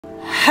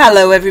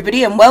Hello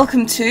everybody and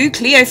welcome to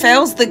Cleo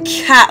Fails the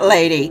Cat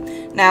Lady.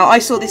 Now I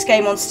saw this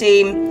game on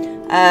Steam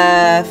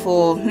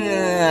for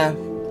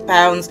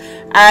pounds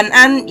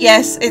and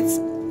yes, it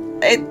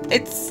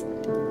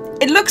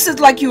looks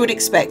like you would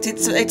expect.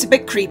 It's a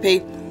bit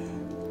creepy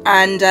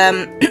and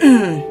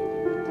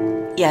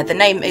yeah, the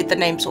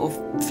name sort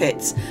of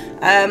fits.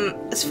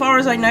 As far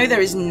as I know, there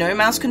is no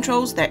mouse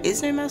controls. There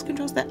is no mouse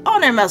controls. There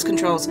are no mouse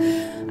controls.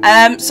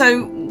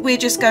 So we're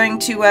just going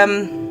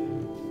to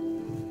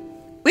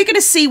we're going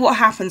to see what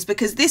happens,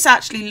 because this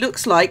actually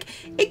looks like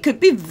it could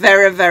be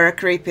very, very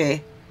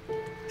creepy.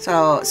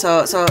 So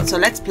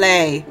let's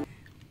play.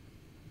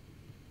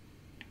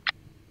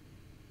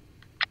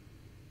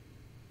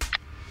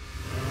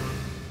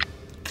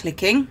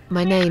 Clicking.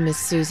 My name is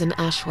Susan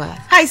Ashworth.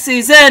 Hi,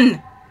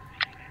 Susan.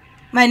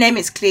 My name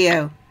is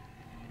Cleo.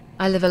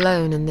 I live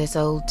alone in this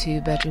old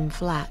 2-bedroom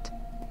flat.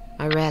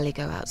 I rarely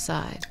go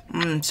outside.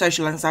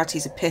 Social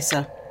anxiety's a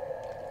pisser.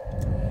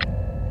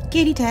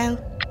 Kitty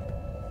tail.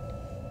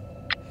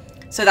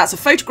 So that's a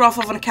photograph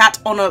of a cat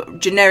on a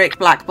generic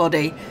black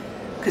body,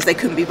 because they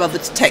couldn't be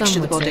bothered to texture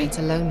the body. Some would say it's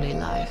a lonely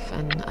life,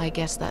 and I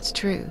guess that's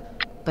true.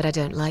 But I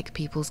don't like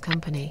people's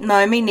company.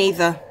 No, me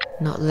neither.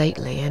 Not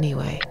lately,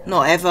 anyway.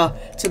 Not ever,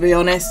 to be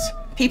honest.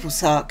 People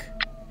suck.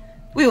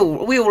 We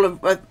all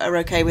are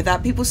okay with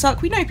that. People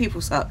suck. We know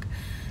people suck.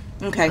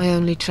 Okay. I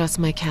only trust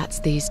my cats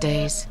these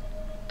days,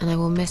 and I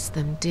will miss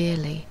them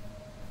dearly.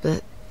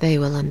 But they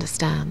will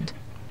understand.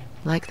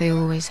 Like they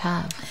always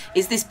have.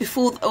 Is this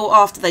before or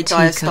after they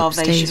die of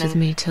starvation? Stays with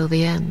me till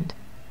the end.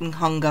 And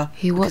hunger.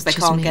 He because they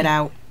can't get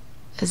out.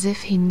 As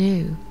if he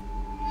knew.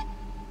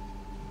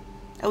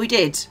 Oh, he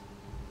did.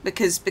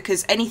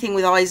 Because anything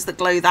with eyes that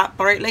glow that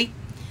brightly,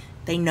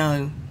 they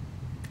know.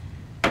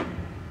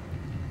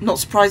 Not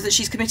surprised that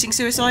she's committing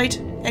suicide.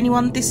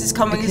 Anyone? This is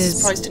coming as a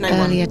surprise to no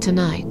one. Earlier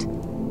tonight,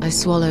 I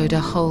swallowed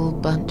a whole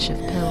bunch of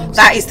pills.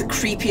 That is the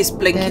creepiest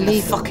blink in the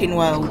fucking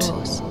world. Of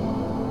course.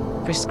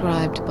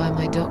 Prescribed by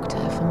my doctor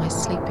for my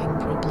sleeping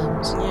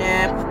problems.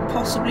 Yeah,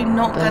 possibly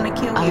not going to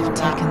kill you. I've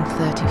taken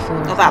 34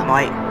 of them. That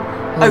might.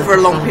 Over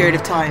a long period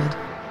of time.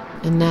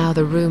 And now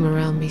the room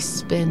around me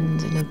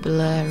spins in a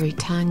blurry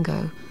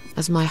tango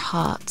as my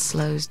heart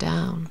slows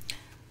down.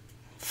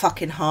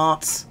 Fucking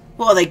hearts.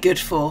 What are they good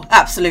for?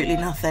 Absolutely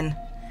nothing.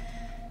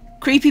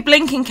 Creepy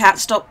blinking cat,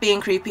 stop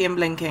being creepy and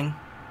blinking.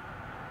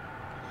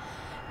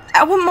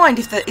 I wouldn't mind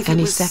if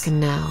any second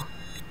now.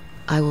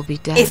 I will be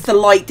dead. If the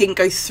light didn't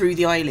go through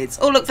the eyelids.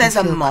 Oh look, there's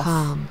a moth.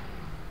 Calm.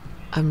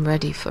 I'm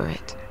ready for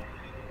it.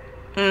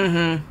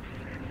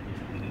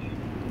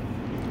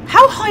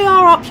 How high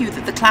are up you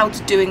that the clouds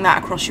are doing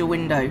that across your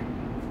window?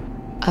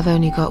 I've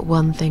only got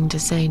one thing to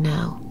say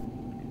now.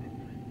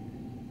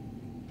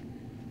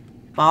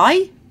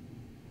 Bye?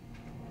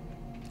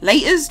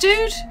 Laters,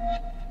 dude?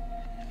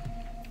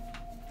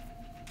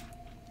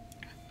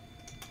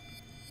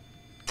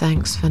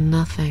 Thanks for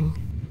nothing.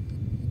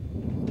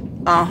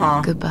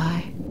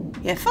 Goodbye.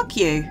 Yeah, fuck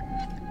you.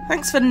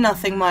 Thanks for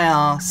nothing, my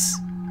ass.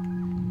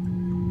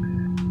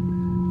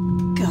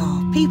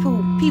 God,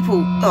 people,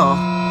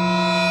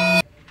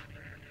 oh.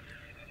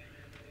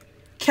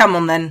 Come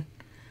on then.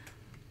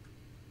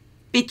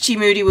 Bitchy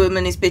moody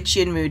woman is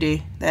bitchy and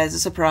moody. There's a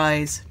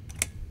surprise.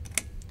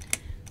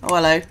 Oh,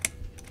 hello.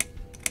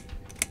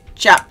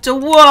 Chapter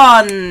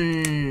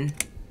 1.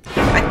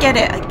 I get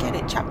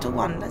it, chapter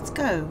 1. Let's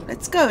go.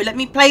 Let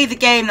me play the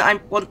game that I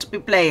want to be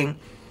playing.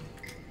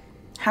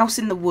 House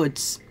in the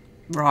woods.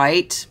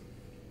 Right.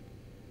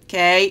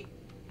 Okay.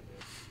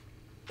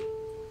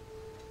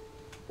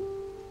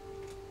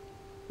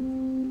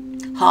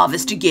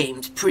 Harvester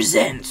Games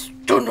presents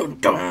dun, dun,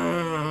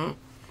 dun,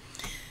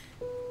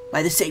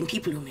 by the same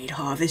people who made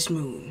Harvest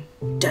Moon.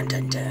 Dun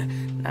dun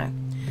dun. No.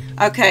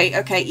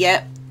 Okay,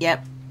 yep.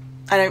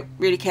 I don't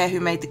really care who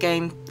made the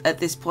game at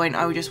this point.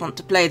 I would just want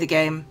to play the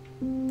game.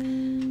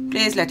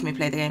 Please let me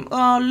play the game.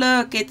 Oh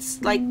look,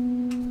 it's like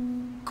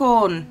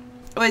corn.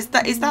 Oh, is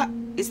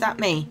that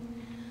me?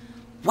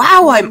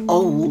 Wow, I'm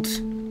old.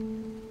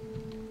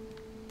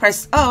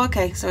 Press. Oh,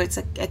 okay. So it's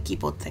a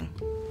keyboard thing.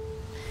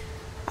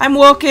 I'm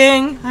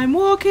walking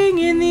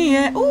in the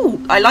air.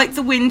 Ooh, I like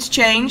the wind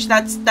change.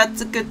 That's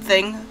a good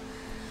thing.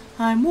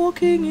 I'm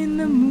walking in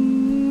the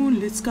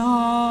moonlit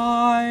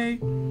sky.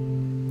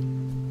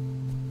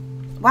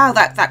 Wow,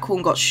 that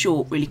corn got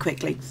short really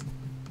quickly.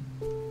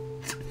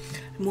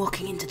 I'm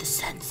walking into the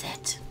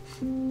sunset.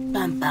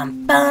 Bum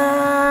bum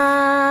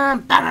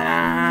bum.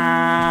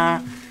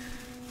 Ba-da-da.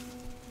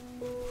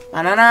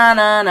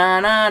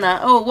 Ba-na-na-na-na-na.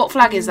 Oh, what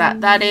flag is that?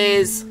 That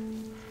is...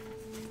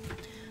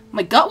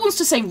 My gut wants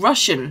to say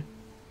Russian.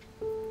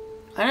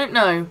 I don't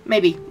know.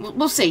 Maybe.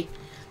 We'll see.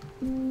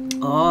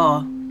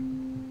 Oh.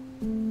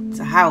 It's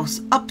a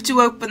house. Up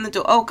to open the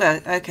door.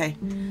 Okay.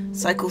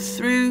 Cycle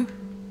through.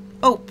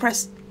 Oh,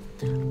 press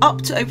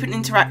up to open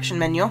interaction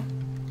menu.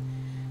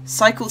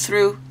 Cycle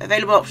through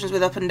available options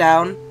with up and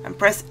down. And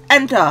press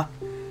enter.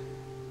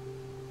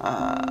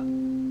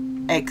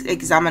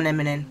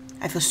 Examining.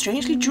 I feel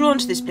strangely drawn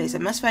to this place. I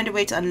must find a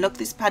way to unlock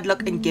this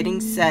padlock and get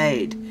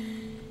inside.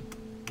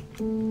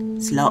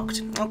 It's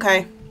locked.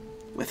 Okay.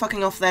 we're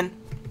fucking off then.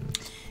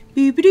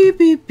 Boo boo doo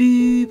boo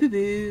boo boo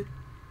boo.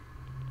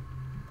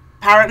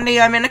 Apparently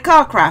I'm in a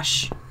car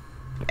crash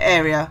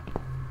area.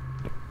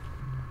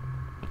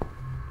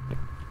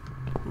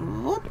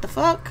 What the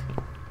fuck?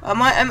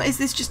 Is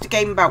this just a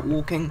game about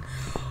walking?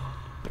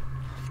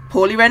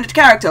 Poorly rendered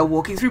character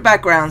walking through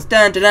backgrounds.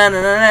 Dun dun dun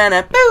dun dun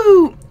dun.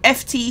 Boo!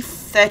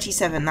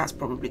 FT37. That's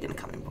probably going to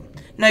come in.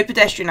 No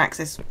pedestrian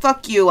access.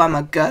 Fuck you, I'm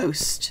a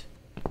ghost.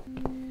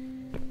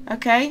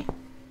 Okay.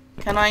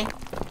 Can I?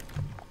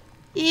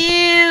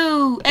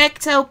 Ew!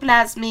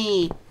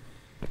 Ectoplasmy!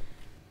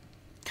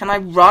 Can I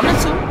run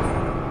at all?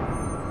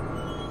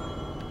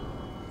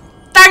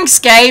 Thanks,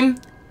 game!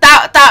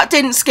 That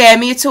didn't scare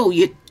me at all,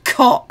 you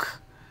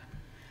cock.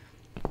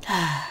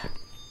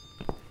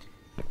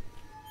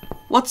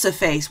 What's her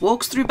face?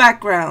 Walks through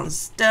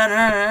backgrounds.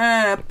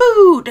 Da-na-na-na-na,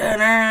 boo!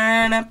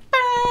 Da-na-na-na-na.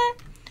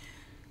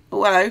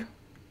 Oh, hello.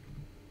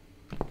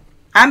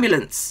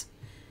 Ambulance.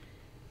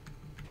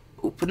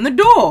 Open the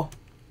door.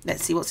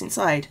 Let's see what's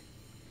inside.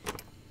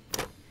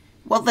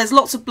 Well, there's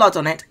lots of blood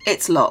on it.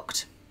 It's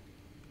locked.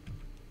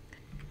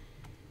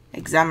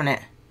 Examine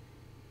it.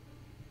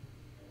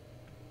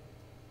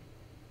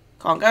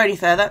 Can't go any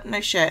further.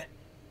 No shit.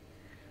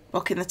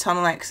 Blocking the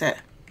tunnel exit.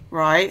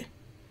 Right.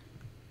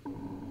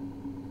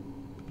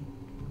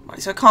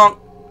 Right, so I can't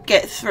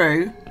get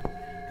through.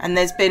 And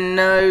there's been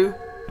no...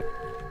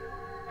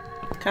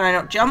 Can I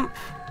not jump?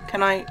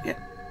 Can I... Yeah.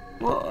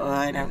 What?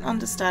 I don't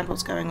understand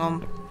what's going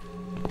on.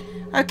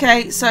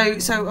 Okay, so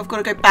I've got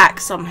to go back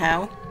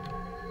somehow.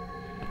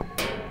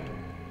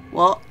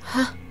 What?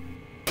 Huh?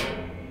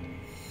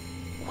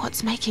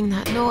 What's making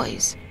that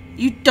noise?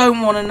 You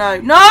don't want to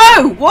know.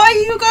 No! Why are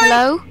you going...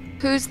 Hello?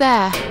 Who's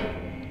there?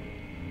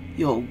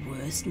 Your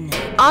worst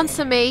nightmare.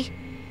 Answer me.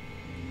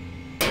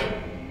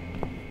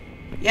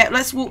 Yeah,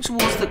 let's walk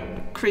towards the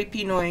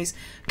creepy noise.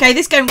 Okay,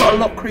 this game got a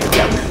lot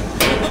creepier.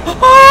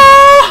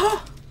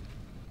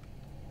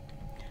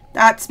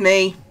 That's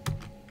me.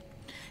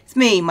 It's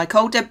me, my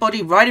cold dead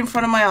body right in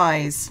front of my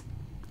eyes.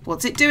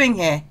 What's it doing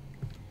here?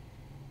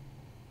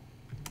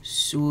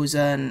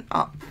 Susan,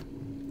 up.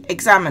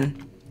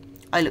 Examine.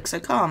 I look so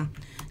calm.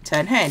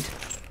 Turn head.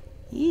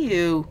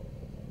 Ew.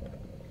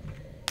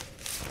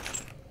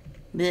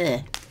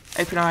 Blech.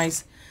 Open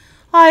eyes.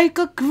 I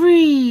got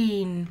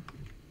green.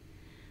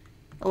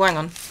 Oh, hang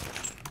on.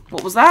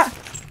 What was that?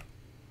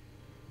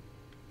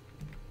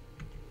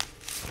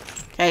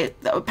 Okay,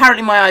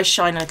 apparently my eyes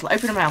shine a little.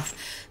 Open a mouth.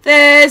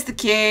 There's the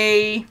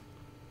key.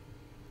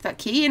 Is that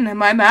key in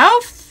my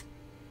mouth?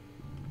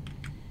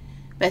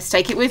 Best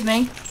take it with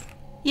me.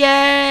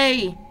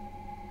 Yay!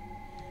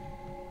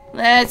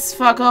 Let's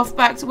fuck off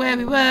back to where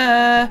we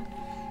were.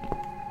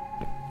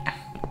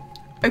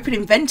 Open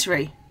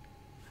inventory.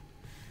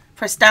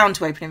 Press down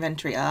to open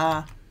inventory.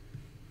 Ah.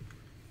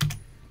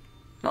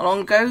 Not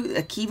long ago,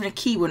 even a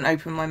key wouldn't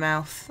open my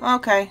mouth.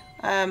 Okay.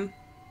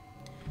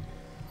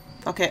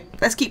 Fuck it.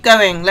 Let's keep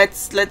going.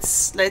 Let's.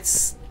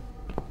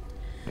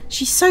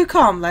 She's so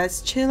calm.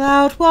 Let's chill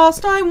out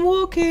whilst I'm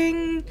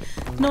walking.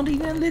 Not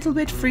even a little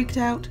bit freaked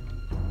out.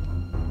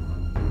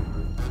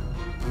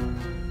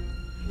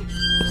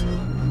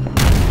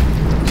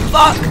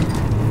 Fuck!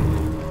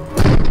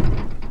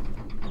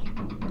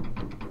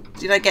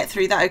 Did I get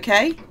through that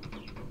okay?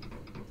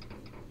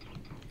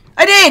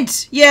 I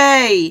did!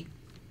 Yay!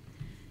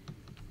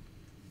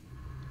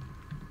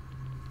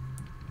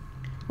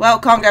 Well,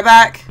 can't go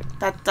back.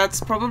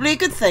 That's probably a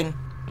good thing.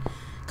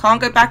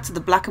 Can't go back to the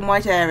black and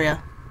white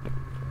area.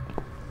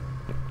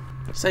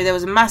 So there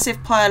was a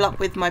massive pile up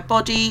with my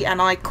body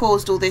and I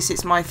caused all this.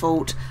 It's my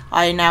fault.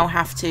 I now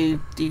have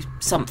to do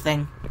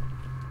something.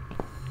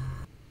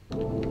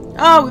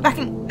 Oh, we're back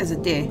in... There's a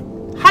deer.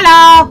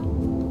 Hello!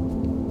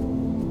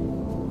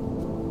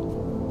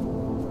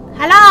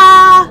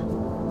 Hello!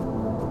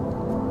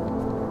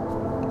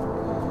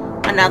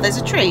 And now there's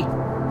a tree.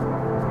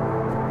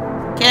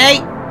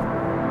 Okay.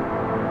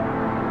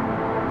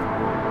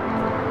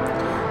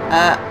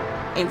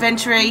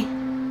 Inventory.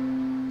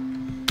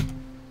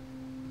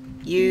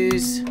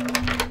 Use.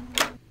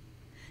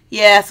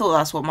 Yeah, I thought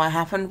that's what might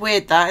happen.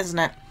 Weird that, isn't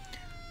it?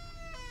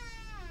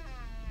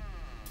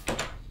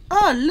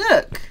 Oh,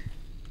 look.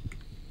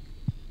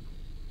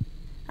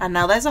 And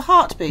now there's a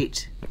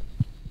heartbeat.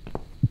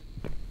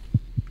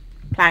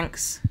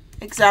 Planks.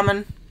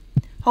 Examine.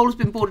 Hole has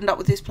been boarded up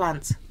with these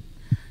plants. It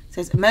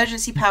says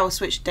emergency power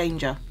switch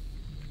danger.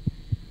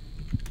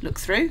 Look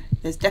through.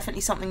 There's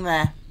definitely something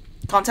there.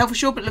 Can't tell for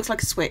sure, but it looks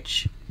like a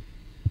switch.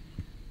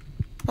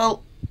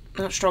 Well,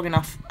 not strong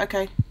enough.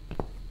 Okay.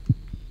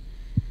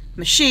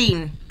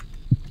 Machine.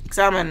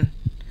 Examine.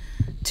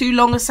 Too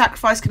long a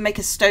sacrifice can make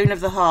a stone of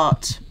the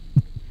heart.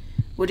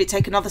 Would it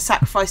take another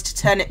sacrifice to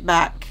turn it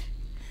back?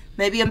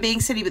 Maybe I'm being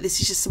silly, but this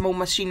is just some more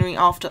machinery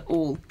after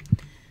all.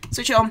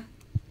 Switch it on.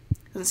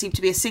 Doesn't seem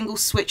to be a single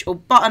switch or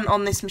button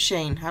on this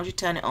machine. How do you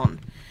turn it on?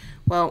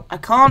 Well, I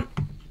can't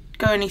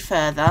go any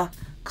further.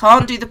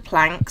 Can't do the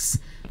planks.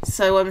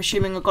 So I'm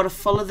assuming I've got to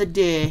follow the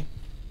deer.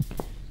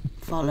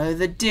 Follow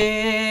the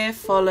deer,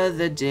 follow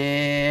the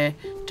deer.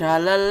 Tra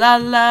la la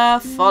la,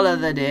 follow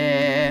the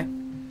deer.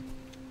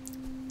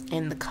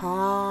 In the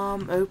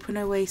calm, open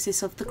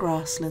oasis of the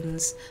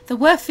grasslands. There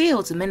were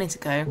fields a minute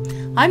ago.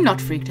 I'm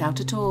not freaked out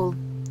at all.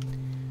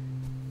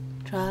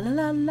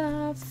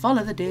 Tra-la-la-la,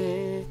 follow the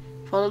deer.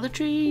 Follow the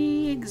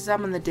tree,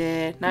 examine the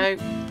deer. No.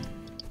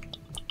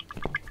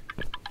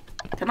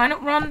 Can I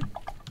not run?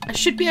 I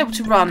should be able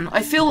to run.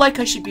 I feel like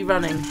I should be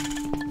running.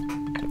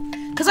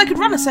 Because I could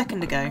run a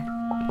second ago.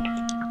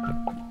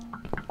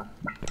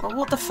 Well,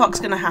 what the fuck's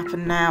going to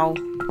happen now?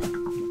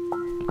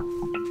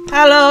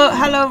 Hello,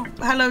 hello,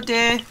 hello,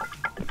 dear.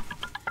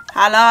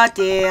 Hello,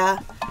 dear.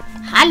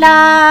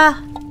 Hello.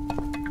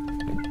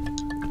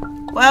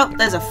 Well,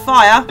 there's a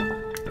fire.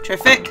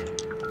 Terrific.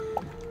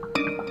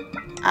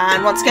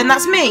 And once again,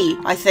 that's me,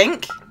 I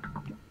think.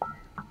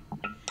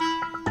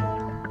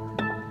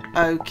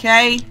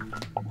 Okay.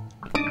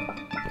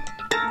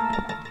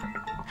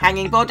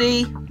 Hanging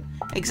body.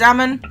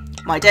 Examine.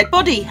 My dead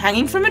body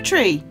hanging from a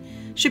tree.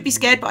 Should be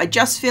scared, but I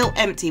just feel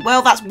empty.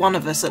 Well, that's one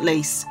of us at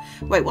least.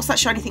 Wait, what's that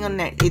shiny thing on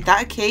net? Is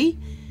that a key?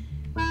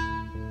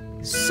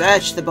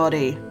 Search the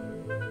body.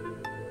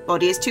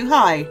 Body is too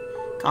high.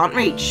 Can't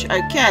reach.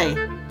 Okay.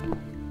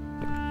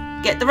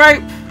 Get the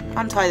rope.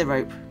 Untie the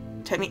rope.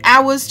 Take me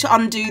hours to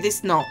undo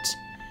this knot.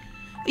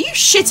 Are you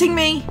shitting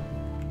me?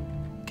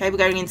 Okay, we're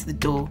going into the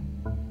door.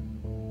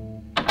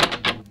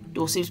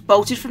 Door seems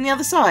bolted from the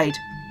other side.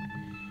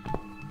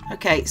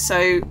 Okay,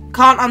 so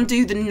can't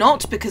undo the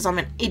knot because I'm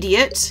an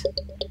idiot.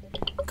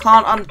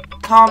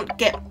 Can't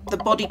get the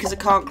body because I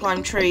can't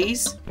climb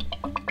trees.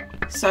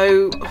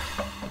 So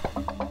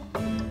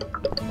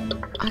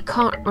I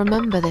can't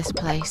remember this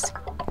place.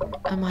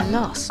 Am I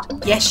lost?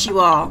 yes, you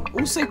are.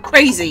 Also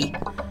crazy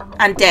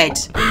and dead.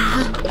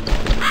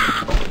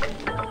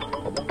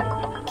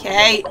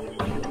 Okay.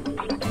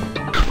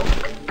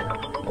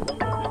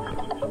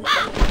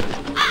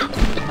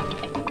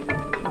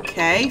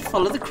 Okay,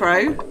 follow the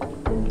crow.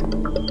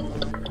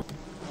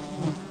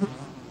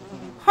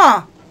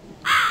 Huh.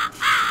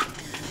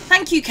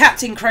 Thank you,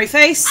 Captain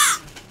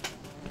Crowface.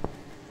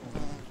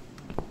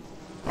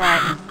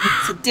 Right,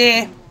 it's a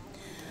deer.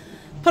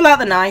 Pull out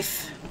the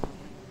knife.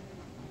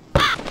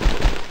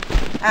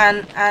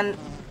 And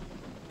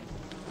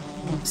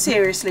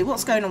seriously,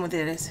 what's going on with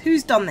this?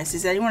 Who's done this?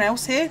 Is anyone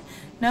else here?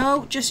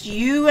 No, just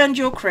you and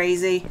your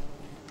crazy.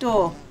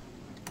 Door.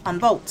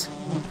 Unbolt.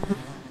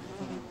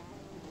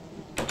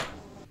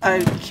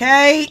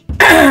 Okay.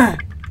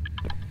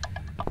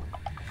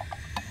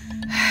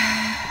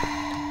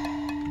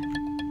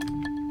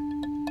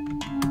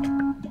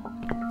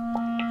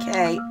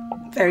 Okay,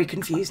 very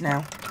confused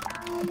now.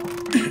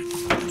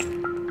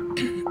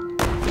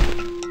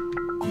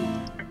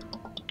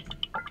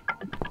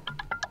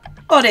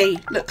 Body,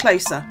 look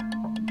closer.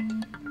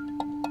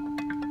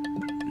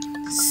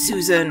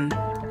 Susan,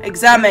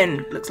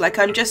 examine. Looks like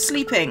I'm just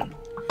sleeping.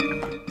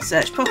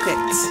 Search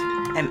pockets.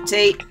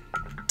 Empty.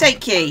 Take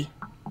key.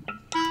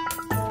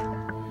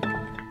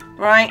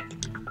 Right.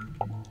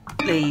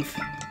 Leave.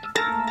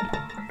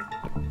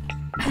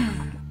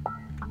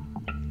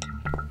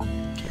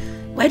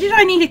 Where did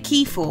I need a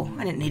key for?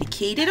 I didn't need a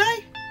key, did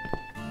I?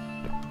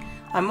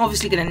 I'm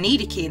obviously going to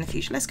need a key in the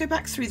future. Let's go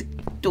back through the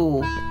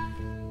door.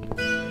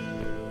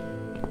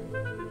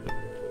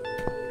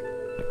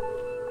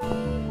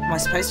 Am I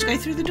supposed to go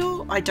through the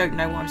door? I don't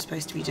know what I'm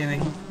supposed to be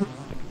doing.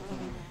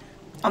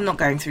 I'm not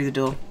going through the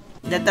door.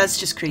 That's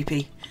just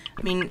creepy.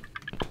 I mean...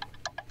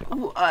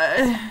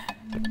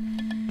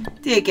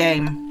 dear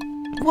game.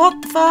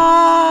 What the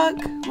fuck?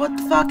 What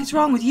the fuck is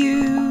wrong with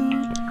you?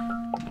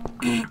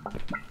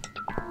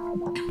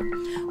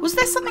 Was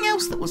there something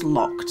else that was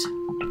locked?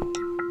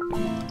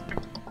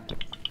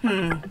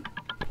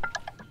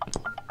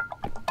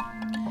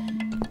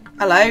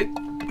 Hello?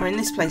 We're in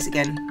this place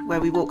again, where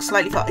we walk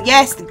slightly far.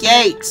 Yes, the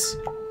gate!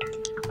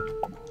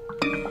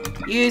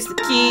 Use the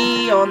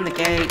key on the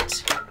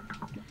gate.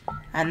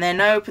 And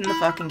then open the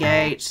fucking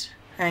gate.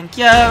 Thank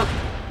you.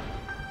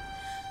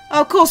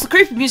 Oh, of course, the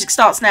creepy music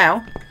starts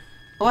now.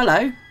 Oh,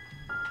 hello.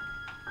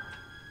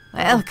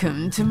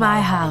 Welcome to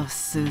my house,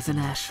 Susan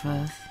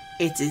Ashworth.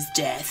 It is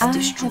death. I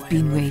have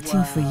been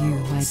waiting for you,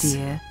 my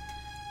dear.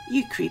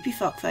 You creepy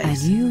fuckface. I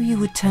knew you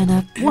would turn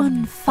up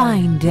one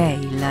fine day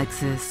like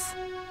this.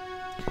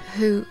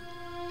 Who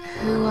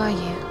are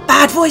you?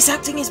 Bad voice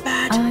acting is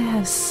bad. I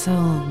have so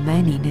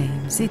many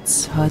names,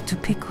 it's hard to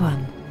pick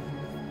one.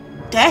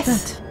 Death?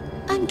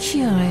 But I'm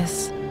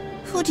curious,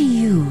 who do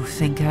you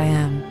think I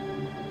am?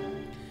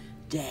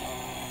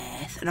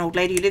 Death. An old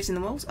lady who lives in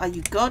the walls? Are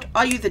you God?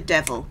 Are you the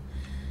devil?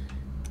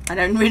 I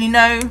don't really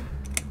know.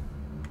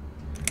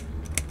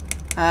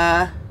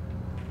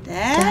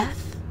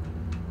 Death?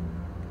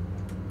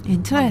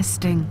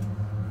 Interesting.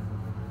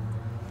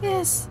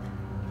 Yes,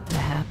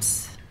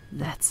 perhaps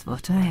that's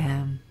what I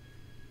am.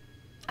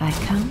 I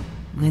come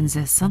when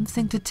there's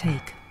something to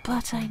take,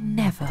 but I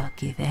never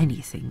give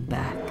anything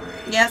back.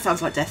 Yeah,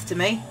 sounds like death to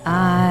me.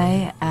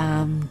 I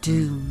am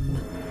doom,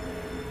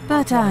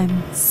 but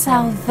I'm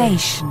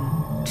salvation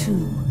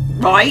too.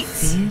 Right.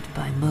 Feared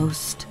by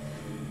most,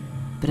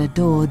 but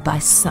adored by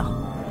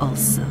some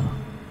also.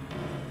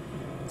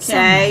 Some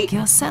Okay. like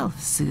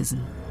yourself,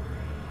 Susan.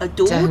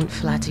 adored? Don't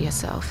flatter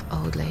yourself,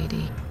 old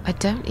lady. I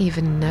don't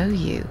even know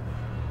you.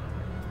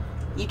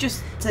 You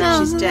just said No,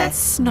 she's dead.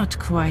 that's not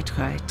quite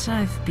right.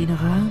 I've been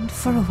around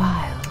for a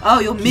while. Oh,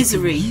 your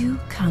misery. Keeping you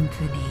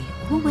company.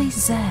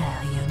 Always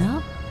there, you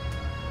know?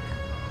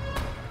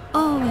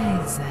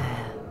 Always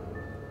there.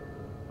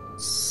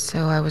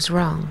 So I was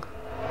wrong.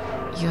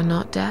 You're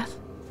not death?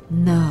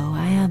 No,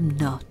 I am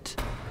not.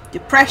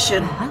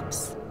 Depression.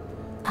 Perhaps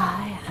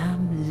I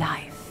am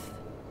life.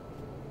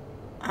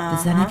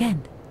 But then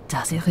again,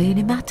 does it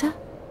really matter?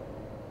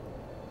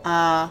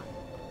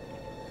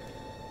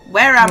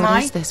 Where am I?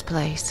 What is this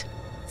place?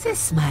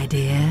 This, my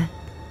dear,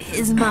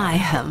 is my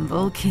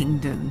humble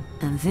kingdom,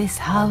 and this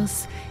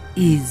house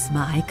is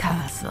my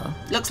castle.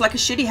 Looks like a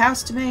shitty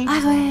house to me. I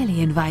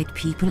rarely invite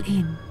people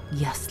in,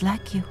 just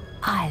like you.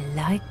 I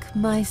like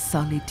my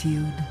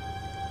solitude.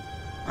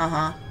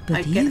 I But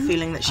get the you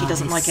feeling that she are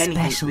doesn't a like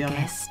anything, to special be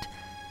honest. guest,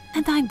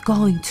 and I'm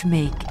going to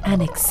make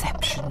an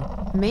exception.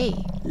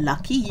 Me?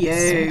 Lucky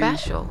you.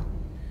 Special?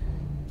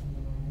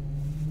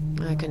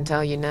 I can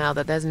tell you now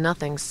that there's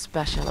nothing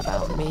special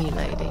about me,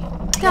 lady.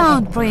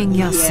 Don't bring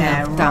Yeah,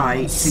 yourself down,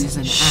 right.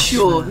 Susan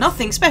Sure, Ashworth.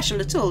 nothing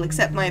special at all,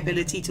 except my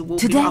ability to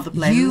walk in Today, other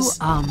planes. you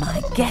are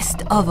my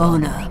guest of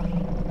honor.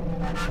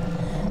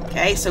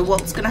 Okay, so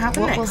what's going to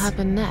happen What next? will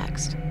happen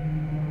next?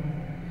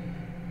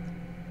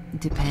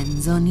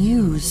 Depends on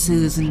you,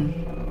 Susan.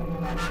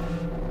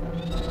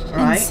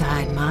 Right.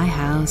 Inside my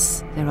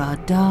house, there are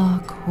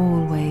dark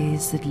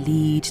hallways that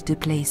lead to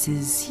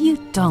places you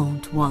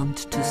don't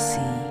want to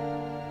see.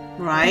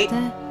 Right.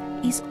 There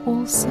is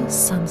also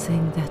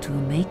something that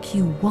will make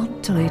you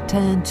want to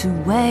return to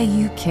where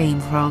you came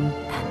from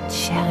and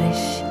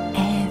cherish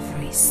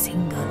every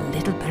single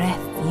little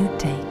breath you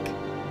take.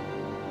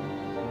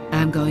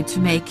 I'm going to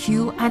make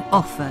you an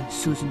offer,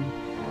 Susan.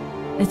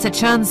 It's a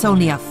chance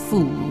only a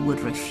fool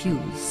would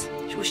refuse.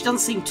 Well, she doesn't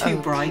seem too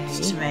bright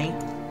to me.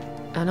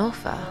 An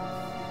offer?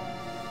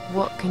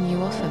 What can you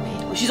offer me?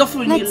 Well, she's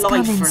offering you Let's life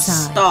come for a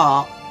inside.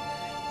 start.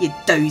 You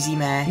dozy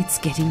mare. It's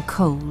getting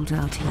cold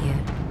out here.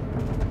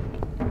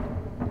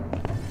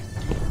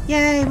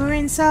 Yay, we're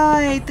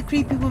inside the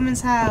creepy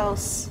woman's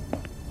house.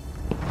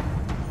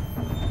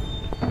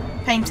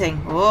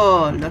 Painting.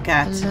 Oh, look A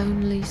at.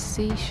 lonely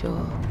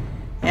seashore.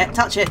 Yeah,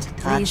 touch it.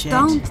 Please Touch it.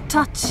 don't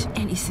touch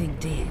anything,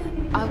 dear.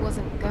 I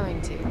wasn't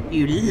going to.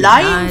 You You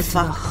lying lied to the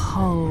fuck.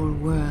 whole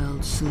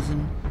world,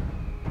 Susan.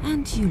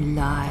 And you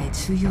lied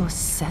to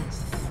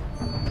yourself.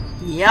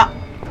 Yep.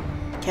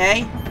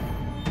 Okay.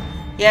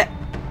 Yep.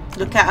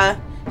 Look at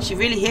her. Is she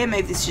really here?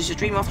 Maybe this is just a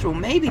dream after all.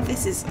 Maybe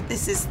this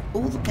is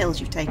all the pills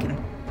you've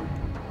taken.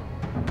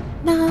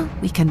 Now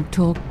we can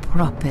talk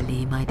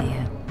properly, my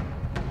dear.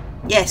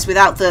 Yes,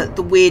 without the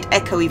weird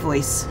echoey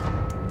voice.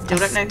 Still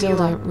don't know who Still you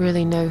are. don't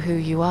really know who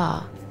you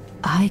are.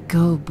 I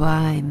go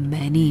by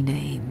many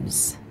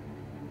names.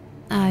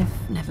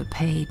 I've never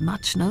paid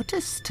much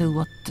notice to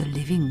what the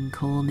living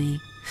call me.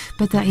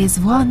 But there is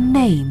one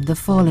name the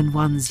fallen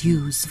ones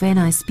use when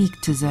I speak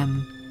to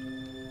them.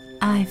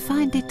 I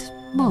find it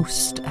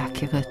most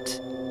accurate.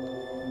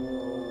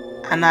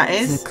 And that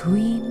is? The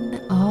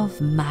Queen of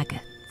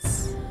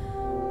Maggots.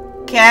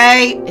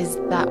 Okay. Is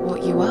that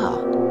what you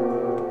are?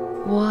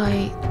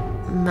 Why,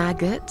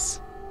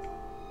 maggots?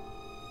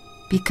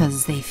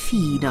 Because they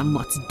feed on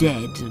what's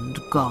dead and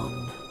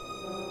gone.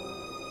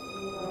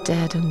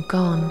 Dead and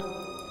gone.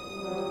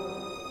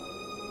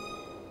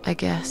 I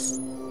guess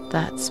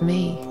that's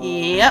me.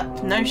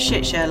 Yep. No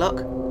shit,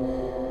 Sherlock.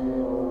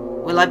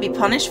 Will I be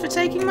punished for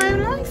taking my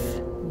own life?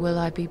 Will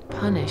I be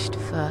punished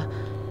for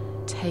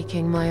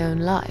taking my own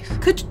life?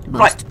 Could Most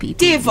right, people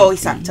dear would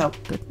voice be, actor.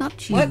 but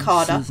not you, Work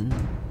harder.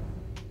 Susan.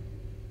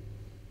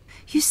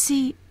 You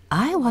see,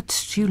 I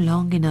watched you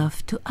long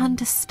enough to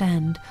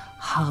understand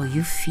how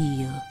you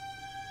feel.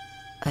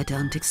 I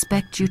don't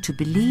expect you to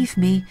believe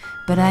me,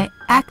 but I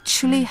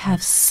actually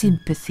have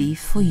sympathy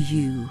for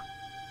you.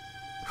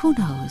 Who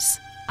knows?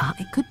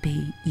 I could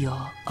be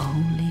your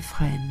only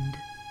friend.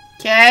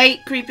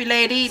 Okay, creepy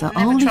lady. The Never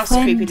only trust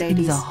creepy friend in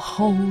ladies. the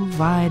whole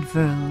wide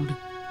world.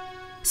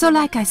 So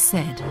like I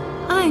said,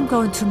 I'm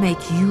going to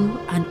make you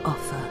an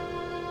offer.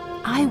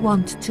 I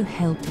want to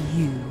help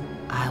you.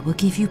 I will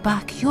give you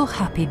back your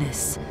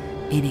happiness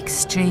in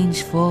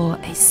exchange for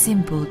a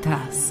simple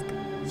task.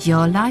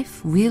 Your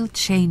life will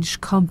change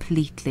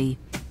completely.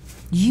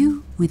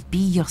 You will be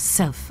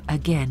yourself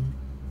again.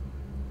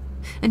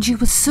 And you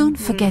will soon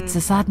forget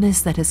the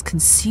sadness that has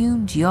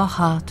consumed your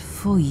heart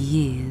for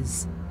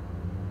years.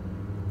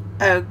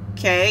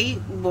 Okay,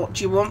 what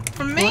do you want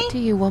from me? What do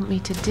you want me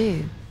to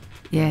do?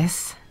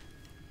 Yes,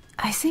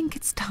 I think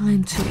it's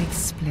time to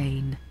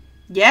explain.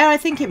 Yeah, I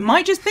think it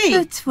might just be.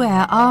 But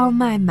where are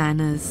my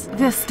manners?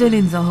 They're still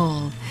in the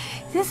hall.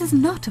 This is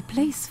not a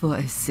place for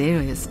a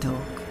serious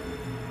talk.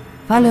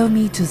 Follow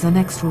me to the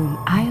next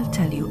room. I'll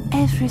tell you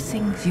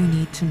everything you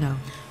need to know.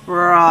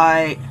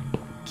 Right.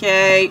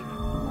 Okay.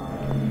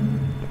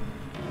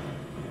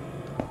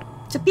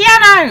 It's a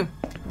piano!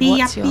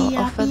 What's your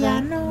offer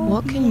then?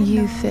 What can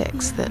you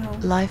fix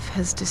that life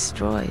has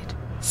destroyed?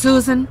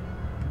 Susan,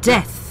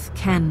 death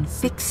can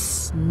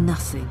fix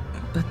nothing.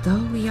 But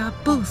though we are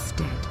both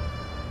dead,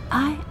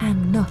 I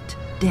am not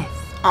death.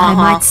 I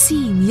might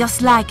seem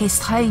just like a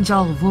strange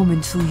old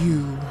woman to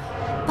you,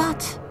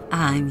 but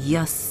I'm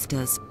just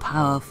as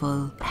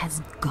powerful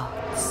as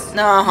gods. And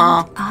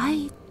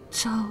I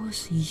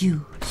chose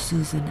you,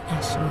 Susan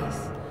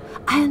Ashworth.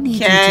 I'll need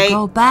you to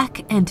go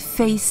back and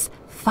face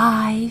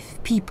 5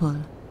 people.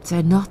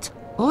 They're not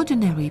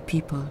ordinary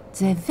people.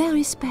 They're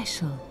very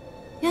special.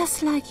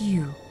 Just like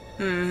you.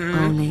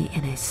 Only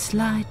in a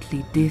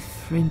slightly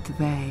different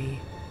way.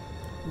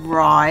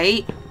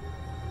 Right.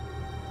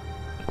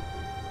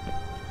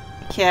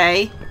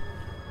 Okay.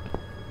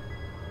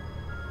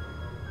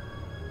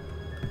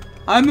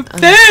 I'm a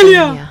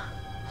failure!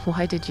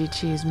 Why did you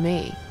choose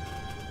me?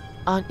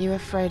 Aren't you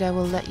afraid I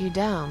will let you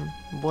down,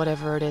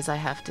 whatever it is I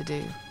have to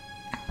do?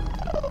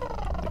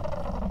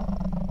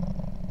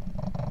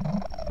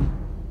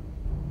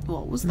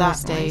 What was that?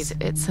 Most days,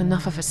 it's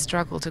enough of a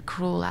struggle to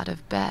crawl out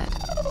of bed.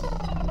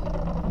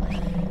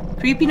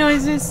 Creepy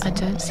noises? I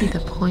don't see the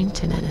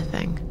point in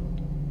anything.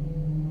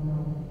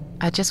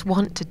 I just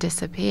want to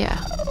disappear.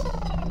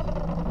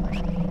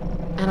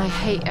 And I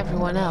hate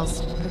everyone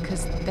else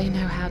because they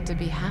know how to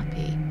be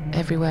happy.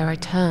 Everywhere I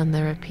turn,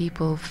 there are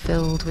people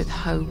filled with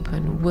hope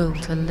and will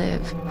to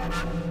live.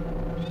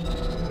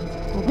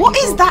 What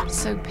is that?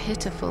 So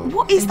pitiful.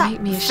 What is they that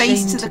make me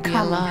face ashamed to the be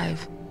camera?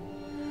 alive.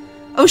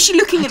 Oh, is she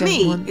looking I at don't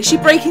me? want Is she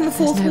them. breaking the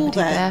fourth There's wall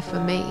nobody there? there for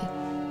me.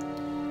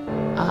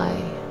 I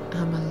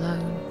am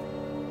alone.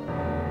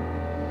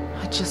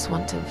 I just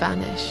want to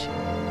vanish.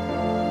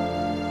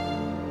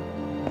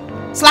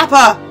 Slap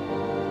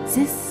her!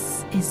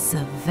 This is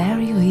the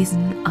very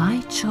reason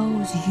I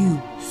chose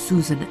you,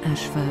 Susan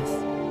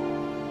Ashworth.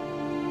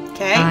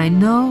 Okay. I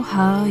know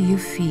how you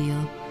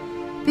feel,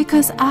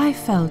 because I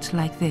felt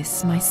like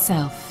this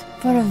myself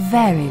for a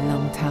very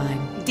long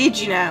time. Did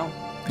you now,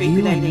 creepy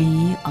You lady?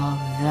 and me are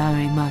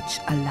very much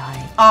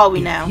alike. Are we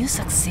If now? you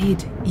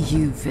succeed,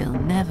 you will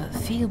never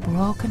feel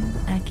broken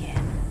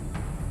again.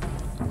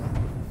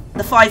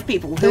 The 5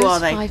 people, who Those are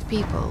they? 5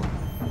 people.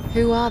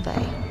 Who are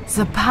they?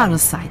 The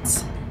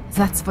parasites.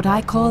 That's what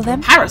I call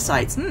them.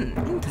 Parasites?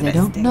 Interesting. They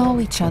don't know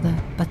each other,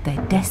 but their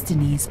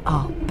destinies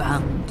are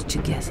bound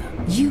together.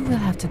 You will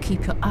have to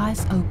keep your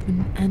eyes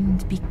open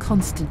and be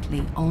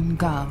constantly on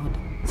guard.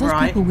 Those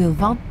people will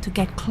want to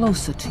get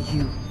closer to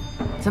you.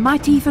 They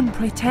might even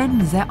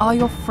pretend they are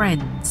your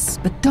friends,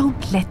 but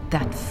don't let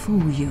that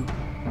fool you.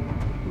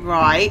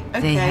 Right,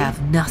 okay. They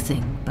have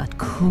nothing but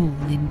cruel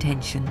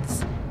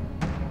intentions.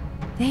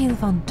 They'll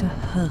want to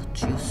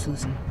hurt you,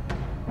 Susan.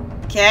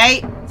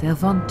 Okay. They'll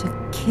want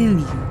to kill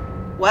you.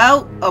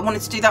 Well, I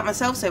wanted to do that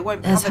myself, so it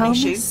won't As have an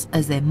issue. harmless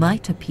as they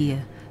might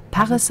appear,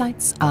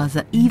 parasites are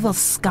the evil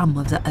scum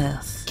of the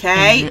earth.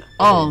 Okay. And they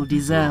all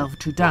deserve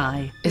to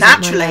die. Isn't my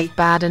Naturally. life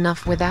bad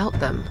enough without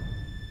them?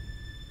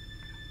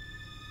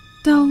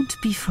 Don't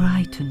be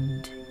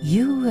frightened.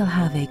 You will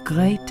have a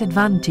great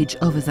advantage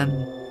over them.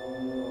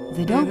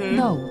 They don't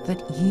know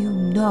that you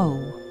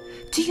know.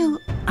 Do you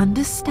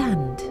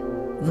understand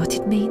what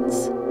it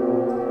means?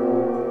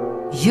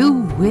 You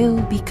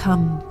will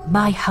become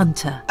my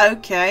hunter,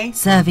 Okay.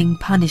 serving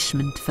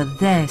punishment for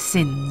their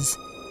sins.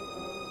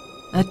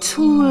 A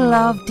tool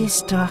of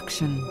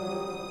destruction.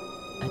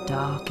 A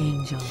dark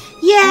angel.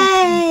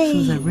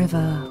 Through the Yay!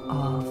 river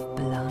of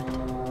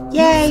blood.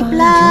 Yay, You find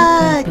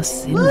blood! your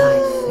purpose in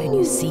life, and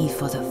you see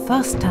for the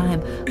first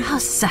time how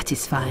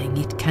satisfying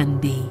it can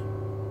be.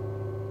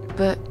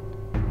 But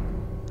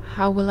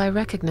how will I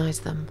recognize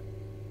them?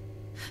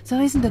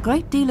 There isn't a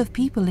great deal of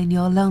people in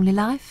your lonely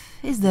life,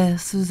 is there,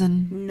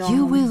 Susan? No.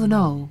 You will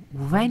know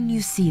when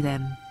you see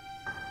them.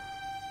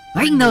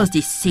 Bring those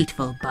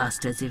deceitful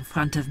bastards in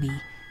front of me,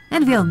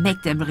 and we'll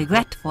make them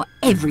regret for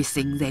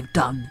everything they've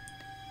done.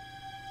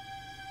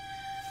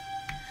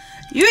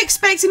 You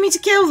expecting me to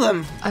kill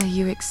them? Are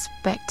you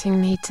expecting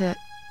me to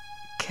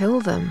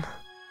kill them?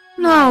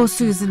 No,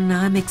 Susan,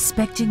 I'm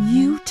expecting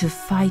you to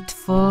fight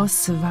for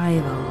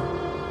survival.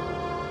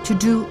 To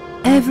do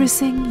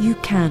everything you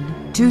can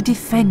to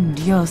defend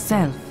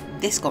yourself.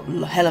 This got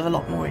a hell of a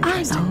lot more I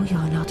interesting. know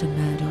you're not a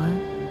murderer.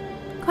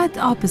 Quite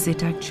the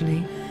opposite,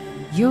 actually.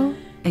 You're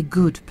a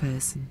good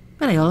person.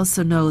 But I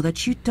also know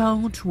that you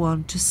don't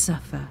want to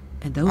suffer.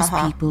 And those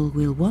people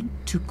will want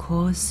to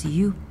cause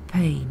you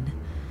pain.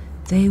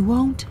 They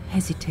won't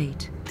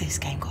hesitate. This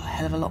game got a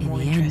hell of a lot In more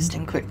the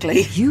interesting end,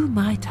 quickly. You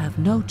might have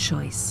no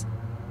choice.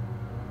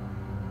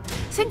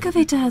 Think of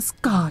it as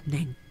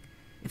gardening.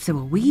 If there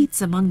were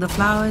weeds among the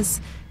flowers,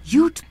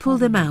 you'd pull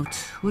them out,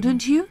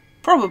 wouldn't you?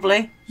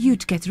 Probably.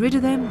 You'd get rid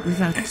of them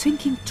without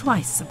thinking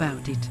twice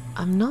about it.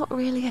 I'm not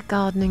really a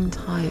gardening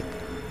type,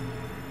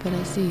 but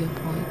I see your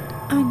point.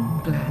 I'm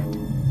glad.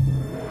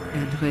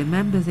 And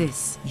remember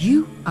this,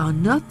 you are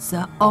not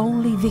the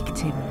only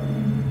victim.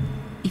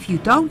 If you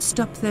don't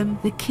stop them,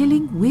 the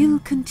killing will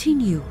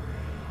continue.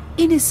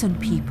 Innocent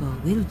people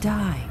will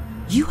die.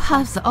 You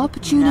have the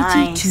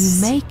opportunity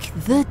to make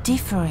the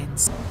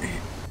difference.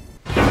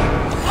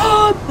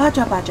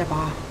 Baja baja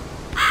ba.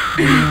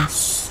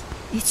 Yes,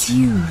 it's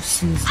you,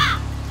 Susan.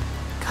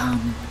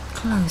 Come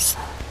closer.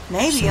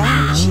 Maybe. So Oh,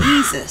 alone.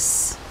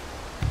 Jesus.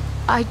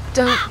 I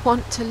don't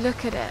want to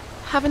look at it.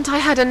 Haven't I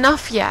had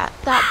enough yet?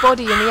 That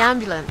body in the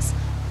ambulance.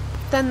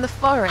 Then the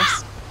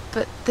forest.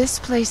 But this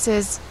place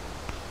is...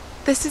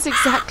 This is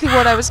exactly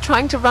what I was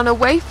trying to run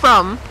away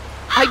from.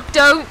 I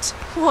don't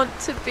want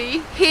to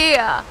be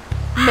here.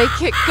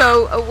 Make it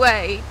go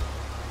away.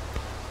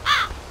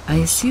 I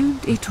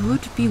assumed it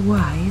would be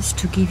wise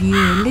to give you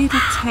a little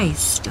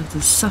taste of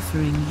the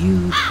suffering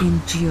you'd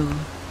endure.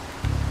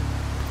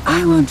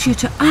 I want you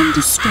to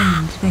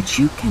understand that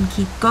you can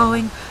keep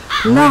going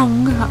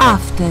long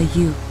after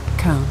you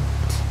can't.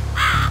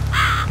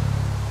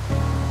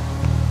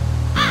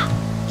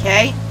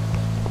 Okay.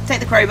 Take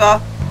the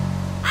crowbar.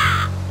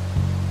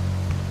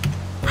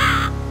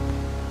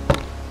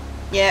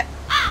 Yeah.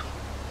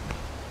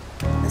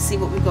 Let's see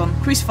what we've gone.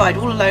 Crucified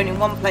all alone in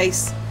one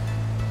place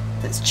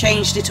that's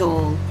changed it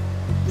all.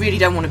 Really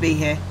don't want to be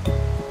here.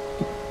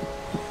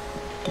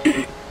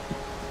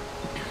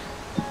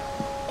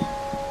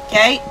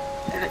 Okay.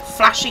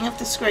 Flashing of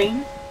the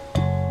screen.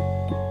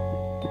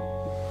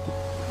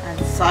 And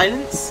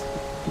silence.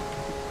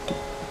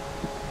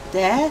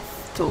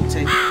 Death. Talk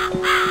to.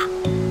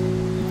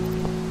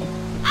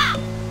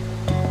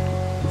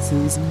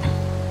 Susan,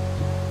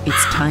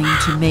 it's time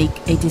to make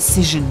a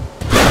decision.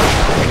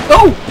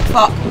 Oh!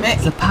 Fuck me.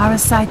 The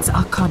parasites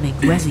are coming,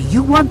 whether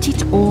you want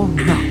it or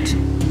not.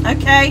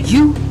 Okay.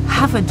 You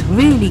haven't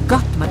really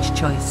got much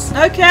choice.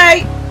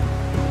 Okay.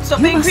 Stop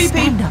You being must creepy.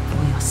 stand up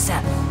for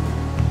yourself.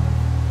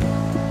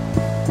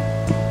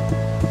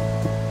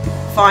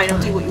 Fine, I'll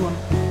do what you want.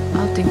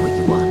 I'll do what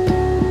you want.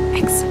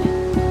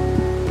 Excellent.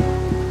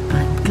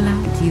 I'm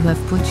glad you have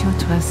put your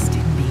trust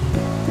in me.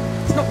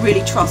 It's not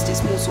really trust,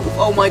 it's more sort of,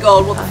 oh my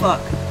god, what the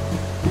fuck?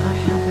 I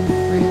haven't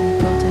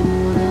really got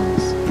anyone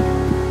else.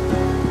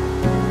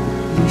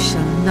 You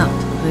shall not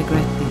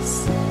regret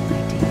this,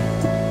 my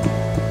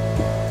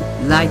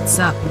dear. Lights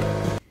up.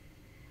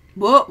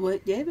 What?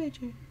 Yeah,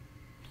 bitch.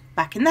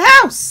 Back in the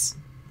house.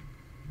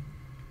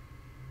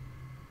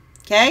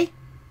 Okay.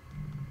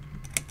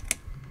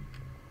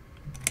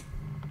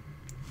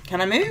 Can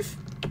I move?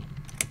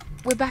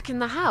 We're back in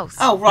the house.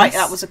 Oh right,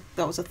 Yes.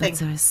 that was a thing. But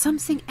there is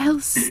something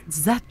else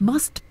that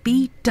must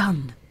be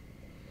done.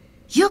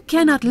 You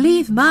cannot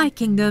leave my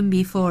kingdom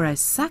before a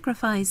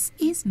sacrifice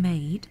is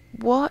made.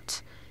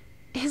 What?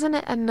 Isn't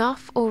it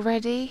enough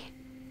already?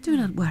 Do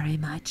not worry,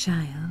 my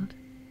child.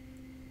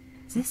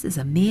 This is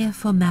a mere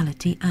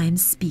formality I am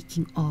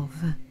speaking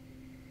of.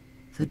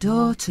 The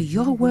door to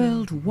your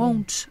world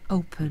won't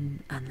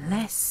open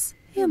unless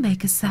you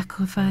make a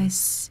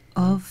sacrifice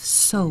of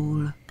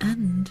soul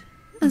and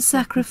a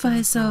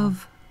sacrifice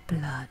of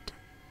blood.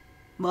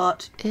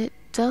 What? It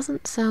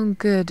doesn't sound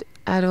good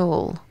at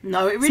all.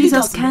 No, it See really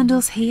those doesn't.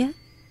 candles here?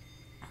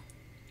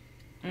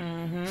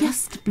 Mm-hmm.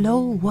 Just blow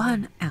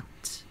one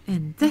out,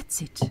 and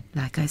that's it.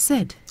 Like I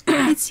said,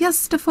 it's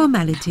just a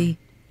formality.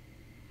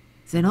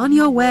 Then on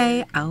your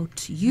way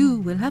out, you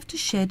will have to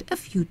shed a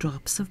few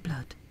drops of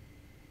blood.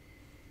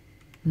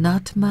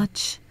 Not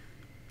much,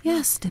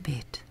 just a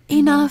bit.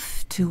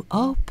 Enough to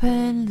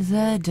open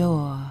the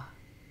door.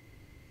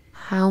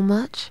 How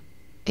much?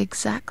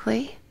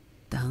 Exactly?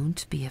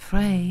 Don't be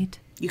afraid.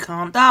 You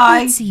can't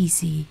die. It's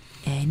easy.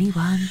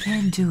 Anyone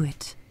can do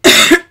it.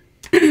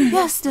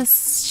 Just a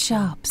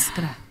sharp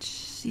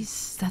scratch.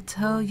 Is that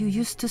how you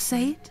used to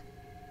say it?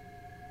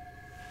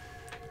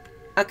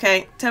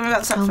 Okay, tell me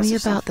about the Tell sacrifice me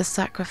of self. about the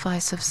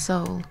sacrifice of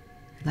soul.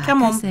 Like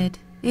Come I on. said,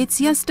 it's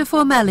just a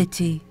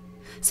formality.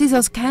 See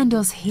those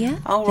candles here?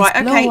 Oh, Just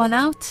right, blow okay. one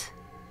out,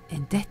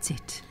 and that's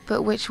it.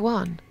 But which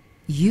one?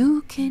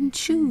 You can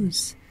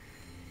choose.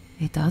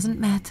 It doesn't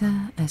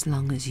matter as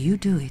long as you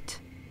do it.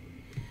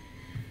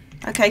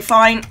 Okay,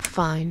 fine.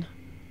 Fine.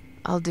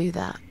 I'll do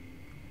that.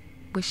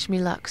 Wish me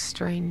luck,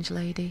 strange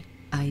lady.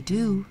 I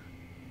do.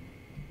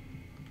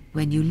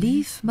 When you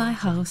leave my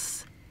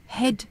house,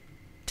 head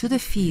to the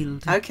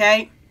field.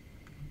 Okay.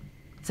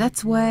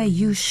 That's where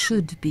you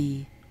should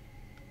be.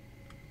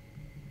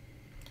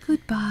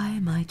 Goodbye,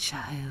 my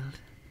child.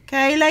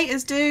 Okay,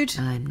 laters, dude.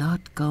 I'm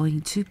not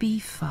going to be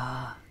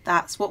far.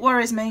 That's what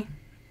worries me.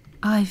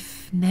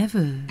 I've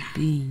never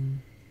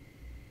been.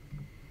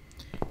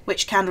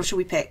 Which candle should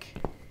we pick?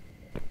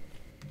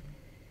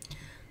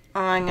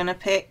 I'm gonna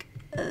pick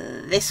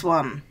this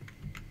one.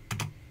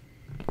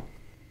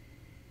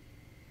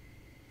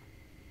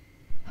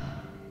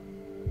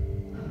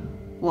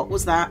 What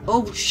was that?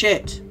 Oh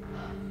shit.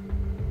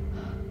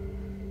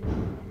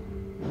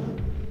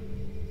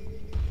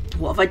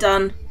 What have I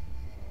done?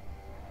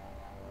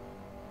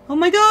 Oh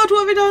my god,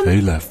 what have I done?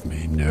 They left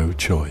me no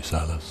choice,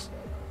 Alice.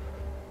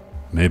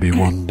 Maybe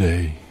one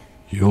day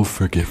you'll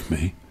forgive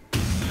me.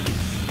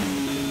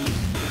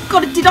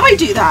 God, did I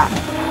do that?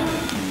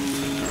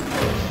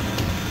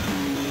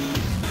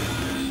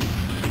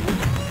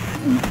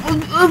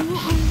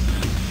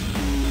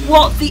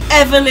 What the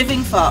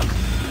ever-living fuck?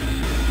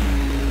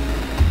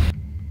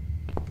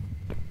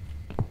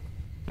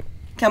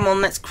 Come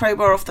on, let's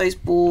crowbar off those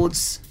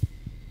boards.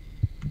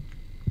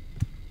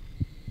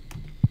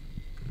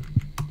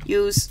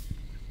 Use.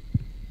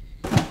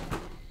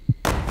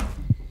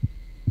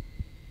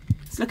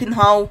 Let's look in the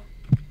hole.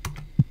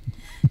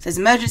 It says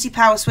emergency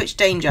power switch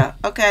danger.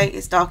 Okay,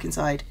 it's dark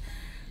inside.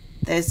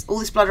 There's all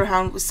this blood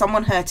around. Was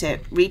someone hurt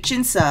it? Reach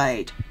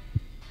inside.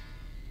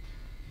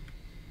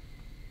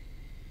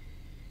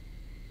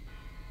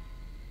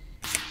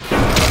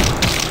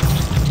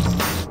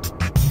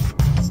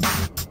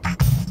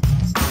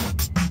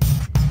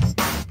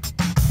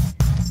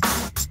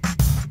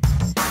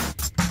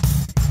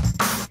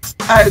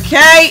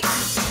 Okay.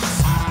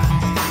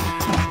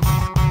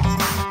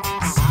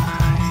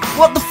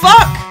 What the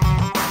fuck?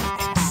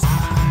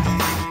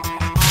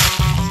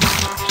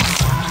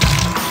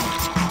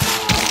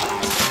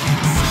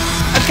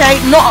 Okay,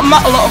 not a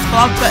lot of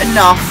blood, but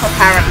enough,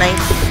 apparently.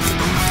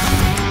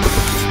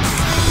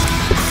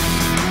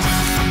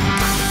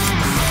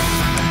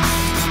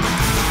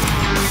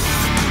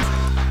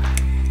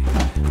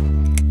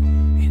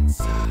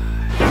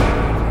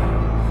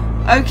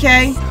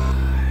 Okay.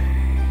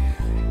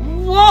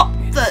 What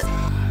the?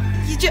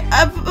 You just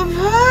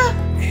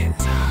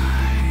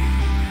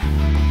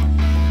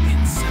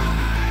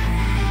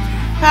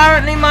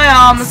apparently my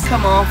arm has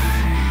come off.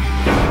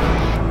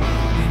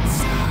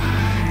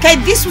 Okay,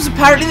 this was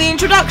apparently the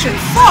introduction.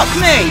 Fuck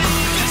me.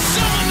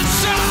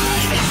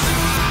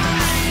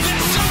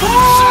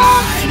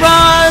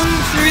 Run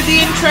through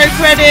the intro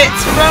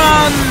credits.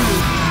 Run.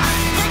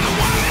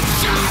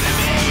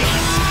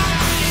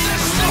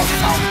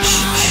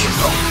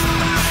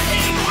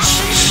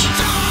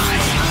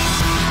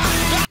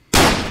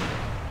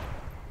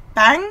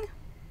 Bang.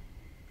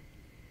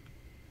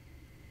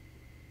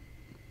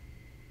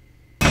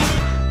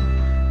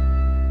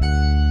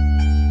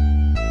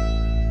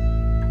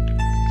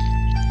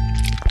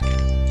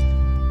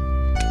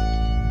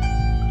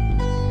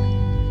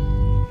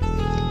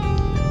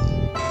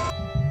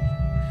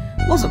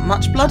 Wasn't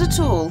much blood at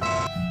all.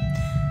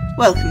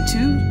 Welcome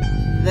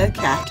to the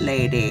cat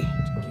lady.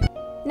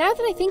 Now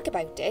that I think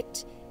about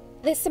it,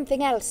 there's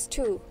something else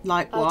too.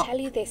 Like what? I'll tell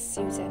you this,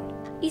 Susan.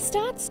 He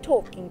starts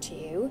talking to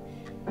you,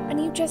 and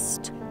you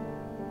just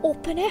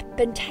open up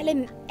and tell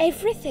him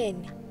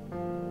everything.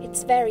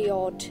 It's very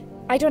odd.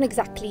 I don't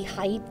exactly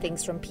hide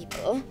things from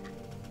people,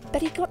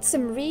 but he got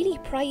some really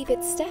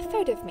private stuff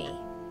out of me.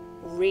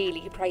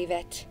 Really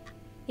private.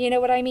 You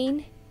know what I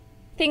mean?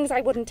 Things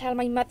I wouldn't tell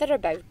my mother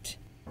about.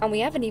 And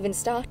we haven't even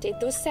started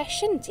those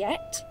sessions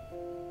yet.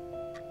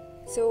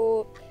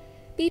 So,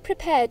 be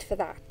prepared for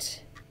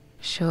that.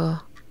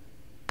 Sure.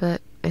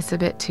 But it's a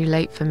bit too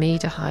late for me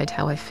to hide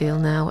how I feel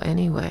now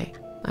anyway.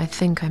 I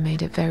think I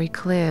made it very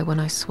clear when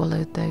I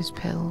swallowed those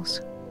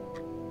pills.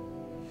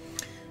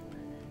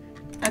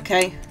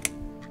 Okay.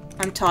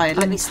 I'm tired.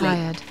 Let me sleep.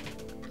 I'm tired.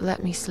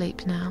 Let me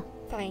sleep now.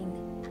 Fine.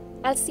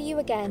 I'll see you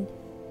again.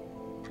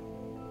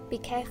 Be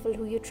careful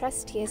who you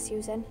trust here,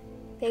 Susan.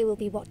 They will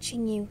be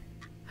watching you.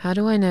 How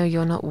do I know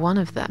you're not one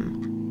of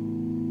them?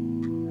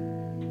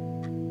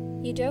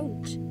 You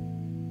don't.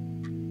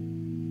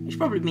 Which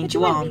probably means But you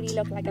do I aren't. really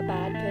look like a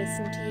bad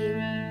person to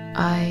you?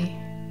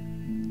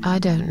 I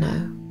don't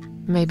know.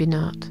 Maybe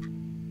not.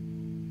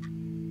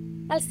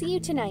 I'll see you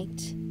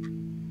tonight.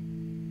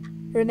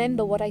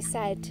 Remember what I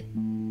said.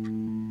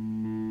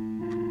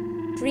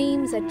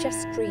 Dreams are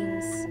just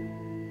dreams.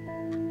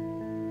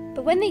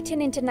 But when they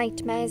turn into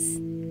nightmares,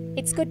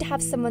 it's good to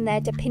have someone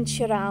there to pinch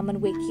your arm and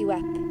wake you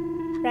up.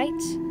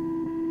 Right?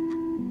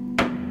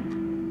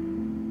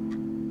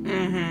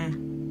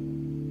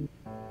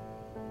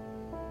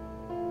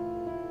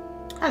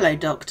 Hello,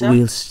 Doctor.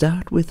 We'll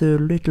start with a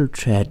little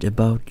chat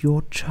about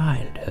your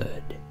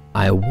childhood.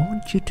 I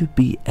want you to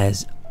be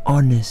as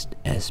honest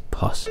as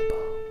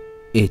possible.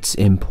 It's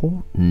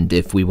important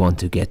if we want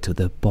to get to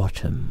the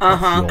bottom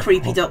of your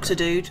creepy horror. doctor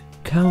dude.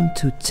 Count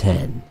to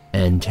 10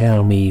 and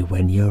tell me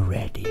when you're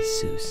ready,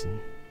 Susan.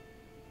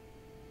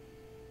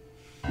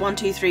 1,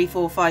 2, 3,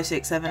 4, 5,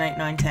 6, 7, 8,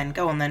 9, 10.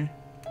 Go on then.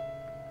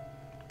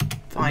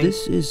 Fine.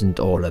 This isn't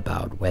all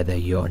about whether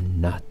you're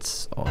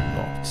nuts or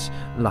not,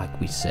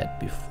 like we said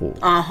before.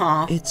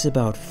 It's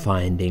about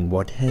finding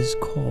what has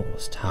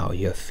caused how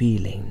you're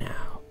feeling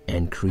now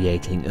and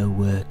creating a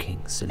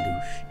working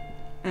solution.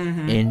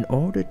 In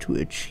order to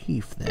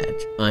achieve that,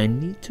 I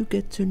need to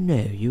get to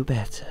know you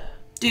better.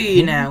 Do you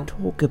Can now? we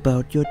talk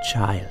about your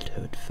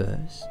childhood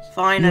first?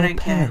 Fine, Your I don't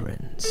care.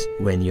 parents.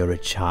 When you're a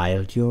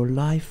child, your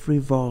life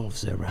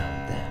revolves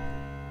around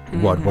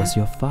them. What was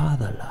your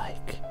father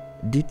like?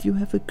 Did you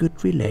have a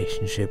good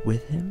relationship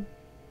with him?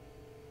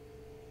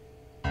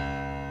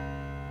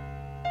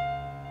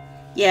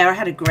 Yeah, I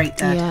had a great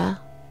dad. Yeah,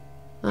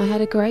 I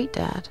had a great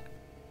dad.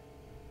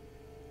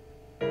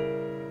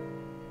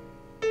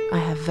 I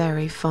have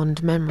very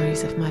fond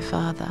memories of my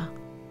father.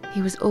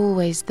 He was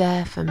always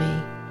there for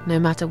me, no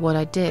matter what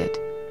I did.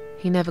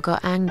 He never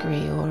got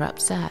angry or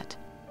upset.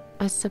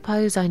 I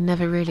suppose I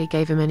never really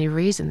gave him any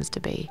reasons to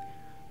be.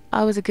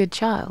 I was a good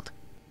child.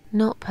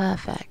 Not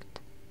perfect.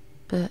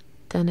 But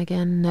then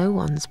again, no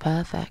one's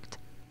perfect.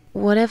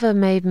 Whatever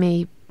made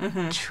me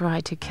try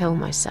to kill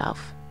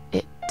myself,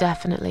 it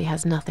definitely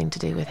has nothing to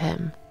do with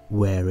him.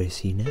 Where is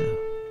he now?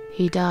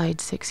 He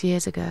died 6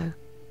 years ago.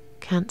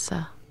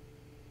 Cancer.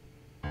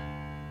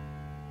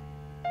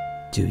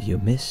 Do you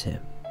miss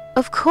him?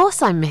 Of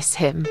course I miss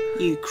him.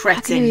 You How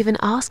cretin. can you even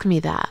ask me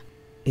that?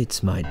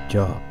 It's my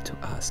job to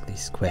ask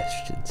these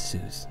questions,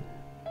 Susan.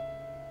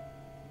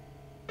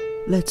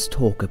 Let's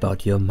talk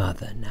about your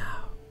mother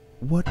now.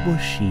 What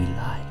was she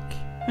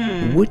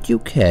like? Would you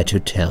care to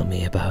tell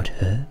me about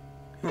her?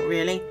 Not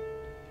really.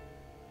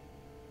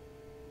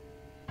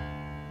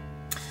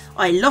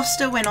 I lost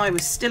her when I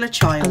was still a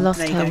child. I lost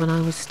There you her go. when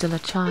I was still a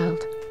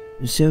child.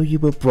 So you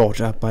were brought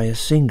up by a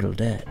single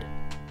dad.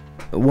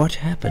 What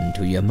happened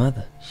to your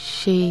mother?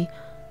 She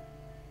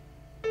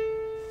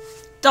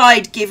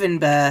Died giving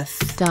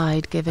birth.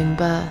 died giving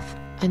birth.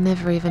 I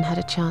never even had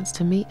a chance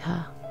to meet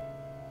her.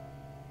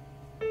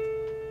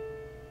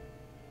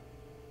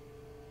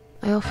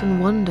 I often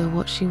wonder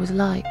what she was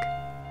like.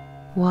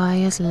 Why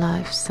is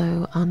life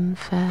so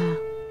unfair?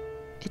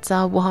 It's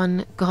our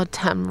one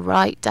goddamn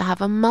right to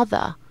have a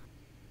mother.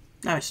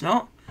 No, it's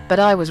not. But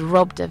I was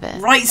robbed of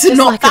it. Rights are just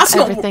not. like That's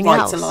not what everything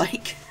rights else. are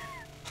like.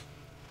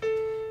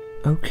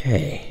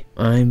 Okay,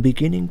 I'm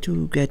beginning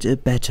to get a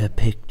better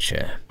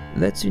picture.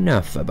 That's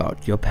enough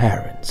about your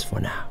parents for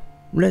now.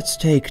 Let's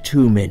take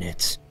 2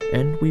 minutes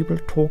and we will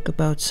talk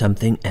about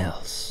something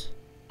else.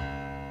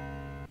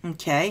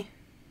 Okay.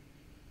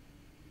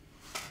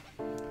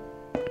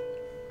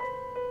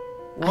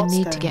 I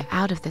need to get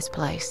out of this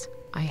place.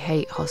 I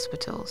hate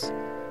hospitals.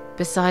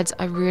 Besides,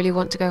 I really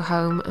want to go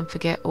home and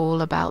forget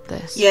all about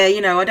this. Yeah,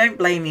 you know, I don't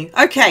blame you.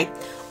 Okay,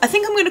 I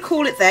think I'm going to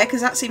call it there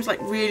because that seems like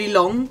really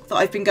long that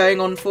I've been going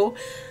on for.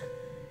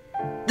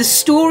 The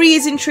story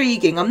is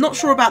intriguing. I'm not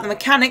sure about the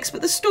mechanics,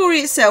 but the story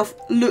itself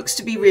looks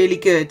to be really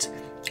good.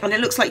 And it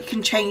looks like you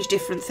can change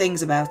different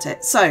things about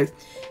it. So,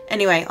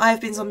 anyway, I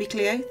have been Zombie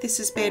Cleo. This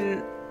has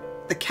been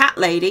The Cat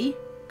Lady.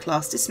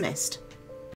 Class dismissed.